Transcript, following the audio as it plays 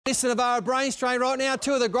Listen to our brain strain right now.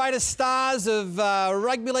 Two of the greatest stars of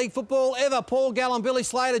rugby league football ever, Paul Gallen and Billy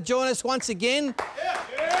Slater, join us once again.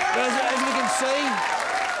 As we can see,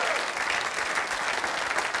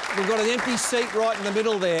 we've got an empty seat right in the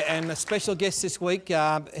middle there, and a special guest this week.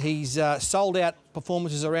 He's sold out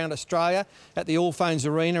performances around Australia at the Allphones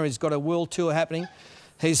Arena. He's got a world tour happening.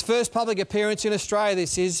 His first public appearance in Australia,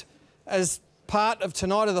 this is, as part of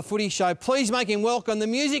Tonight of the Footy Show. Please make him welcome the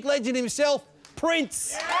music legend himself,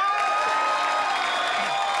 Prince.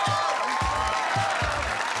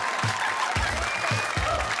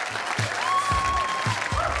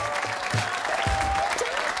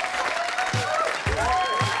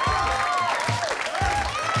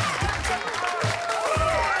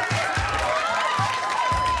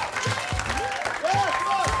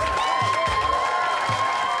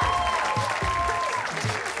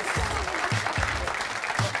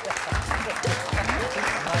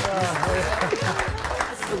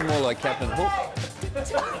 More like Captain Hook.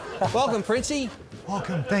 Welcome, Princey.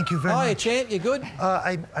 Welcome, thank you very Hiya, much. champ, you good?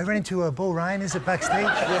 I ran into Bo Ryan, is it backstage?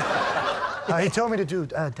 Yeah. He told me to do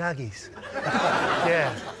doggies.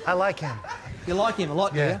 Yeah, I like him. You like him a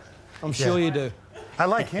lot, do you? I'm sure you do. I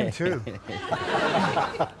like him too.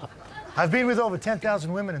 I've been with over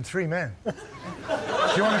 10,000 women and 3 men. Do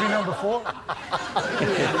you want to be number 4?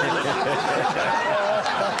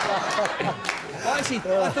 Actually,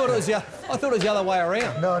 I thought it was the other way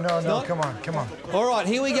around. No, come on. All right,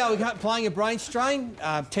 here we go. We're playing a brain strain.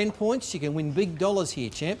 10 points. You can win big dollars here,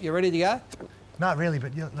 champ. You ready to go? Not really,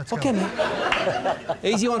 but yeah, let's go. Okay, man.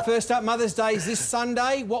 Easy one first up. Mother's Day is this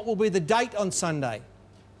Sunday. What will be the date on Sunday?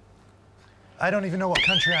 I don't even know what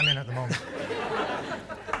country I'm in at the moment.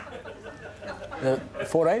 The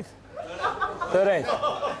 14th? 13th?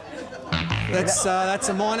 That's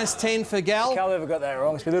a -10 for Gal. Cal ever got that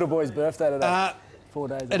wrong. It's my little boy's birthday today. 4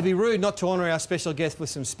 days It'd be rude not to honour our special guest with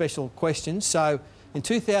some special questions. So, in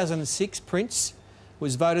 2006, Prince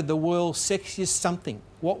was voted the world's sexiest something.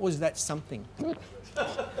 What was that something?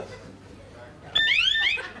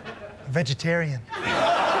 Vegetarian.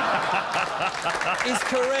 Is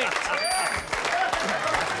correct.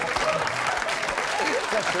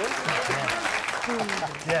 That's good.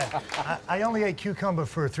 Yeah, I only ate cucumber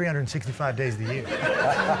for 365 days of the year.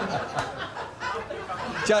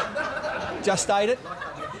 Just ate it?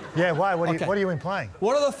 Yeah, why? What are you implying?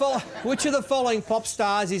 Which of the following pop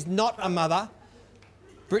stars is not a mother?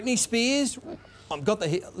 Britney Spears?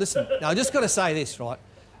 Listen, now I just got to say this, right?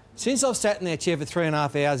 Since I've sat in their chair for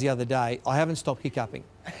 3.5 hours the other day, I haven't stopped hiccuping.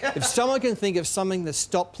 If someone can think of something to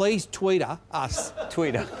stop, please tweet us.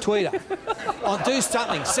 Tweet her. Oh, do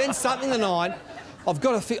something. Send something to 9. I've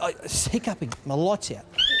got to feel... It's hiccuping. My light's out.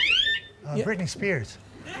 Britney Spears.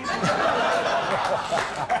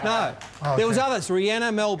 No. Oh, there was others.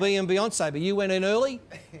 Rihanna, Mel B and Beyonce, but you went in early.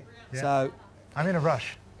 Yeah. So... I'm in a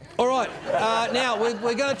rush. All right, now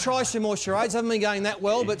we're going to try some more charades. Haven't been going that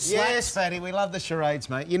well, but Yes, Fatty, we love the charades,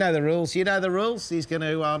 mate. You know the rules. You know the rules. He's going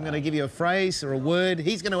to. I'm going to give you a phrase or a word.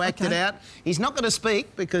 He's going to act it out. He's not going to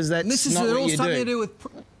speak because that's not what you do. Something to do with.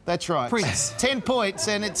 That's right. Prince. 10 points,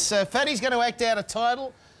 and it's Fatty's going to act out a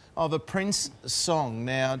title of a Prince song.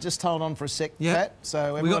 Now, just hold on for a sec, Fat,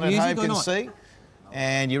 so everyone at home can see.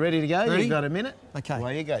 And you ready to go? Ready? You've got a minute. Okay.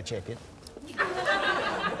 Away you go, check it.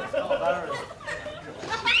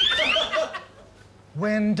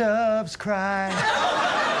 When doves cry.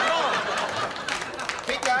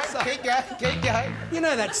 Keep going. You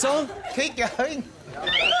know that song? Keep going.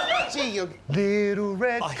 Gee, you're... Little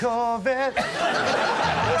red Corvette.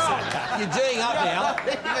 You're G'ing up now.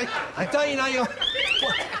 Don't you know you're...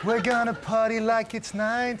 We're gonna party like it's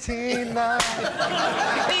 1990.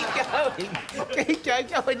 Keep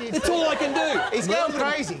going. That's all I can do. He's going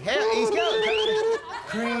crazy. He's going crazy.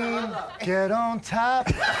 Cream, get on top.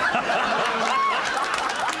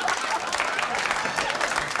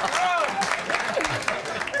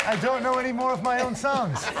 I don't know any more of my own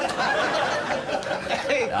songs. No,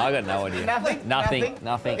 I got no idea. Nothing.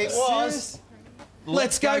 It was...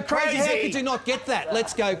 Let's go crazy. How could you not get that?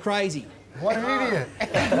 Let's go crazy. What an idiot.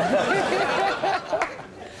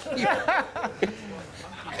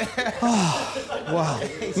 Wow.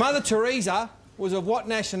 Mother Teresa was of what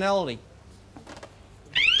nationality?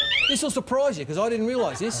 This will surprise you because I didn't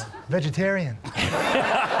realise this. Vegetarian.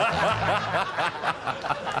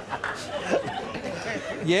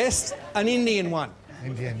 Yes, an Indian one.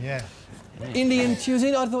 Indian, yeah. Indian, she was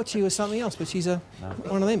in, I thought she was something else, but she's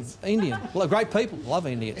one of them, Indian. Well, great people, love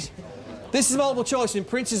Indians. This is multiple choice. In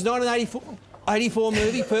Prince's 1984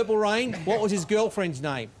 movie, Purple Rain, what was his girlfriend's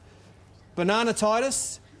name? Banana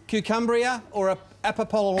Titus, Cucumbria, or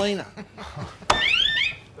Apopolina?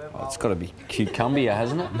 Oh, it's got to be cucumber,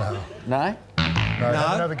 hasn't it? No. No? No.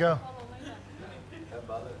 Have another go.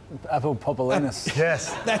 Apple populinus.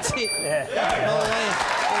 Yes. That's it. Yeah. Oh, man.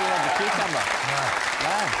 Oh, you love the cucumber. No.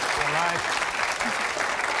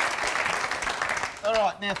 All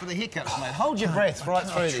right, now for the hiccups, mate. Hold your breath right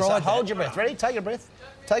through this. tried Hold that. your breath. Ready? Take a breath.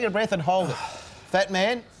 Take a breath and hold it. Fat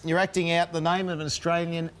man, you're acting out the name of an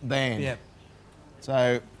Australian band. Yeah.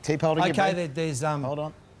 So keep holding your breath. Okay, there's Hold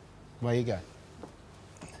on. Where you go.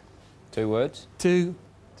 2 words? two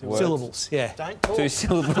words. syllables. Yeah. Don't talk. 2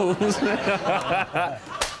 syllables.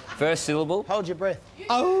 First syllable? Hold your breath.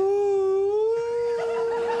 Oh.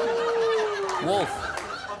 Wolf.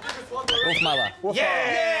 Wolf mother.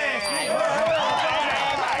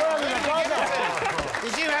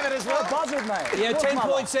 Did you have it as well? Buzzard, mate. Yeah, 10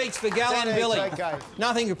 points each for Gal and 10 each, Billy. okay.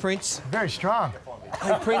 Nothing for Prince. Very strong.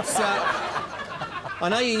 Hey, Prince, I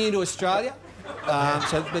know you're new to Australia,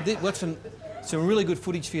 but what's some really good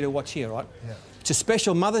footage for you to watch here, right? Yeah. It's a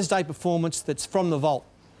special Mother's Day performance that's from the vault.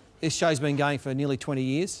 This show's been going for nearly 20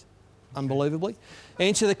 years, unbelievably.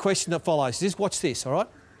 Answer the question that follows. Just watch this, all right?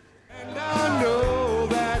 And I know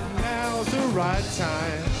that now's the right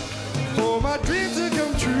time for my dreams to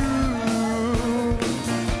come true.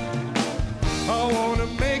 I wanna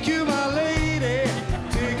make you my lady,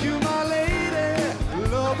 take you my lady,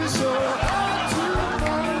 love is so hard to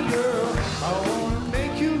find, girl. I wanna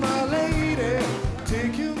make you my lady,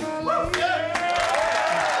 take you my lady.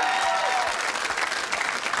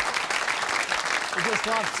 I just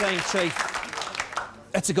love seeing Chief.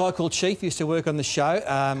 That's a guy called Chief, used to work on the show.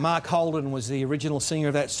 Mark Holden was the original singer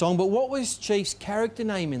of that song, but what was Chief's character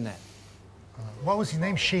name in that? What was his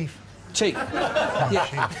name? Chief. Chief.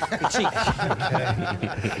 Yeah, Chief.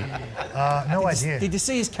 No idea. Did you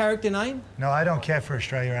see his character name? No, I don't care for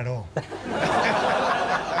Australia at all.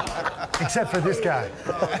 Except for this guy.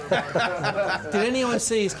 Did anyone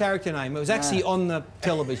see his character name? It was actually on the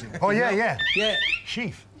television. Oh, yeah, yeah. Yeah.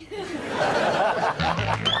 Chief.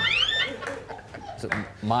 Is it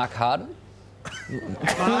Mark Harden? It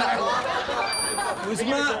was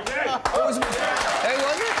Mark. It was Who was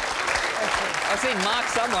it? I seen Mark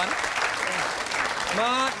someone.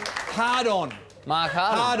 Mark Hardon. Mark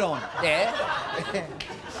Harden. Hardon. Yeah.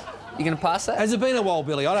 You gonna pass that? Has it been a while,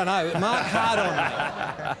 Billy? I don't know. Mark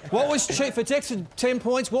Hardon. What was Chief, for Texas 10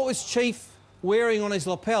 points, what was Chief wearing on his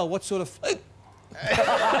lapel? What sort of...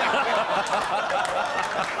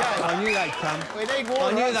 I knew they'd come. We need water.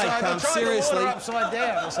 I knew they'd come, seriously. Water upside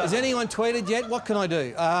down or something. Has anyone tweeted yet? What can I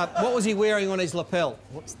do? What was he wearing on his lapel?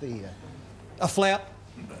 What's the... A flout.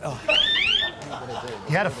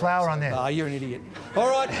 You had a flower on there. Oh, you're an idiot. All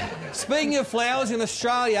right, speaking of flowers in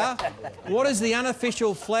Australia, what is the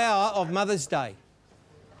unofficial flower of Mother's Day?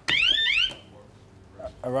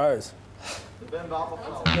 A rose.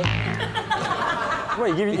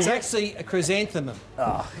 Wait, It's actually a chrysanthemum.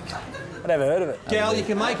 Oh, I never heard of it. Gal, you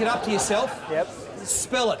can make it up to yourself. Yep.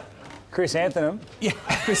 Spell it. Chrysanthemum. Yeah,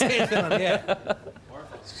 chrysanthemum, yeah.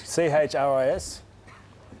 C-H-R-I-S.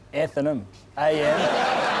 Anthonum.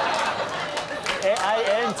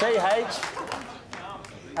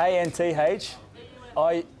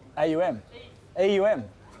 A-N-T-H-A-N-T-H-I-A-U-M. E-U-M.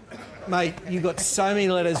 Mate, you got so many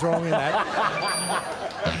letters wrong in that.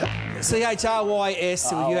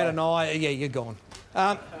 C-H-R-Y-S, you had an I, yeah, you're gone.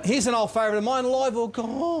 Here's an old favourite of mine, alive or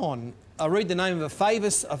gone. I read the name of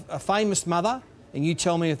a famous mother, and you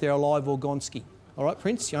tell me if they're alive or gonski. All right,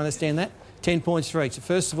 Prince, you understand that? 10 points for each. So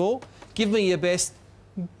first of all, give me your best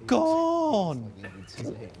gone.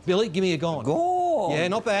 Billy, give me a gone. Gone. Yeah,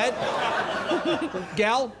 not bad.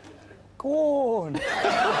 Gal? Gone.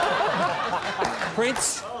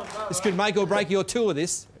 Prince? This could make or break your tour,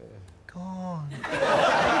 this. Gone.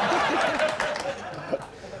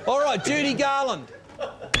 All right, Judy Garland.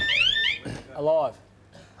 Alive.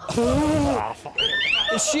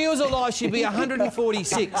 If she was alive, she'd be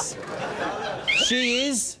 146. She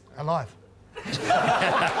is... Alive.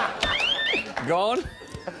 Gone.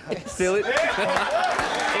 Still it.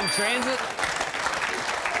 In transit.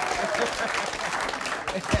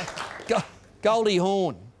 Goldie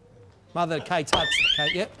Hawn. Mother of Kate Hudson.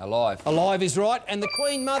 Kate, yep. Alive. Alive is right. And the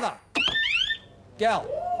Queen Mother. Gal.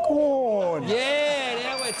 Gone. Yeah,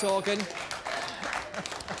 now we're talking.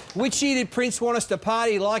 Which year did Prince want us to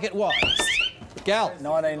party like it was? Gal.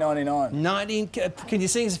 1999. Can you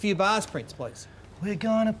sing us a few bars, Prince, please? We're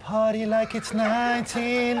gonna party like it's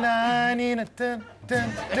 1990. Dun, dun,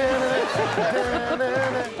 dun, dun, dun,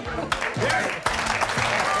 dun.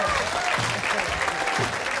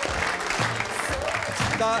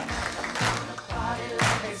 Start.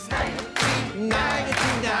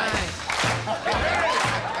 99.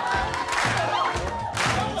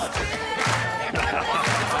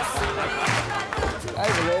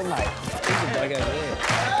 there, mate. He's a bloke over there.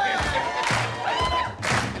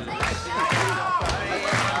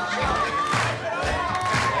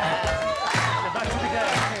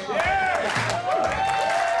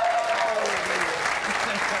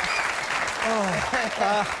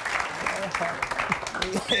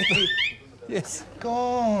 Yes.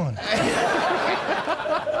 Gone.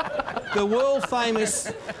 The world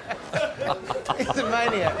famous. He's a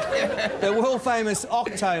maniac. The world famous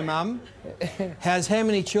Octomum has how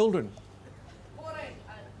many children? 14.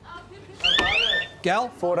 Gal?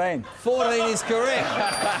 14. 14 is correct.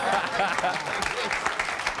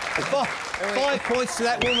 5 points to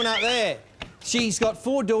that woman up there. She's got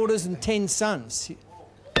 4 daughters and 10 sons.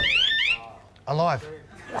 Alive.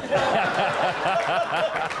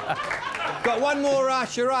 Got one more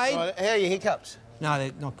charade. Right, how are your hiccups? No,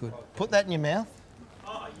 they're not good. Put that in your mouth.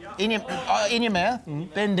 In your mouth.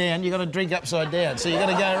 Bend down. You got to drink upside down. So you got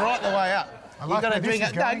to go right the way up. You like got to where drink this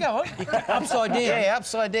up. is No, going. go on. Upside down? Yeah,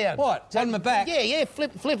 upside down. What? On my back? Yeah.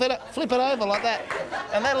 Flip it over like that,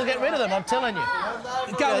 and that'll get rid of them. I'm telling you.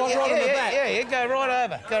 Go right on the back? Yeah. Go right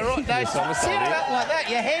over. Go right. No, sit it up like that.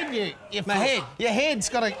 Your head, My head. Your head's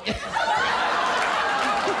got to.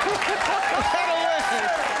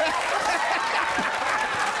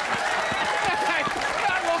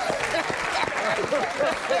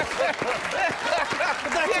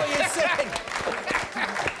 That's what you said.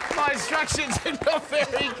 My instructions are not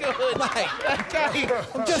very good. Mate, Okay.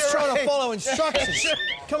 I'm just trying to follow instructions.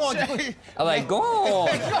 Come on. Are they gone?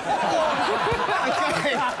 Okay.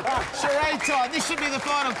 Charade time. This should be the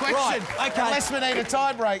final question. Right, okay. Unless we need a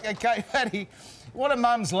tie break. Okay, Paddy. What do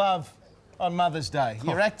mums love on Mother's Day?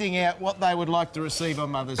 You're acting out what they would like to receive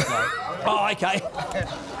on Mother's Day. Oh, okay.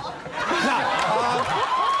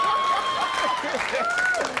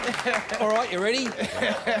 All right, you ready?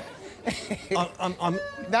 I'm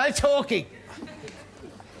No talking.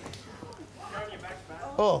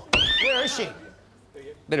 Oh, where is she?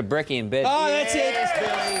 Bit of brekkie in bed. Oh, that's it.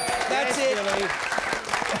 That's it.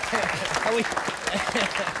 Billy.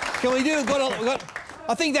 Can we do it?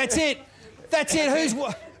 I think that's it. That's it. Who's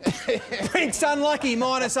what? Prince unlucky,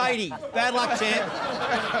 -80. Bad luck, champ.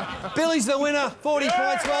 Billy's the winner. 40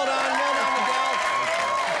 points. Well done. Well done.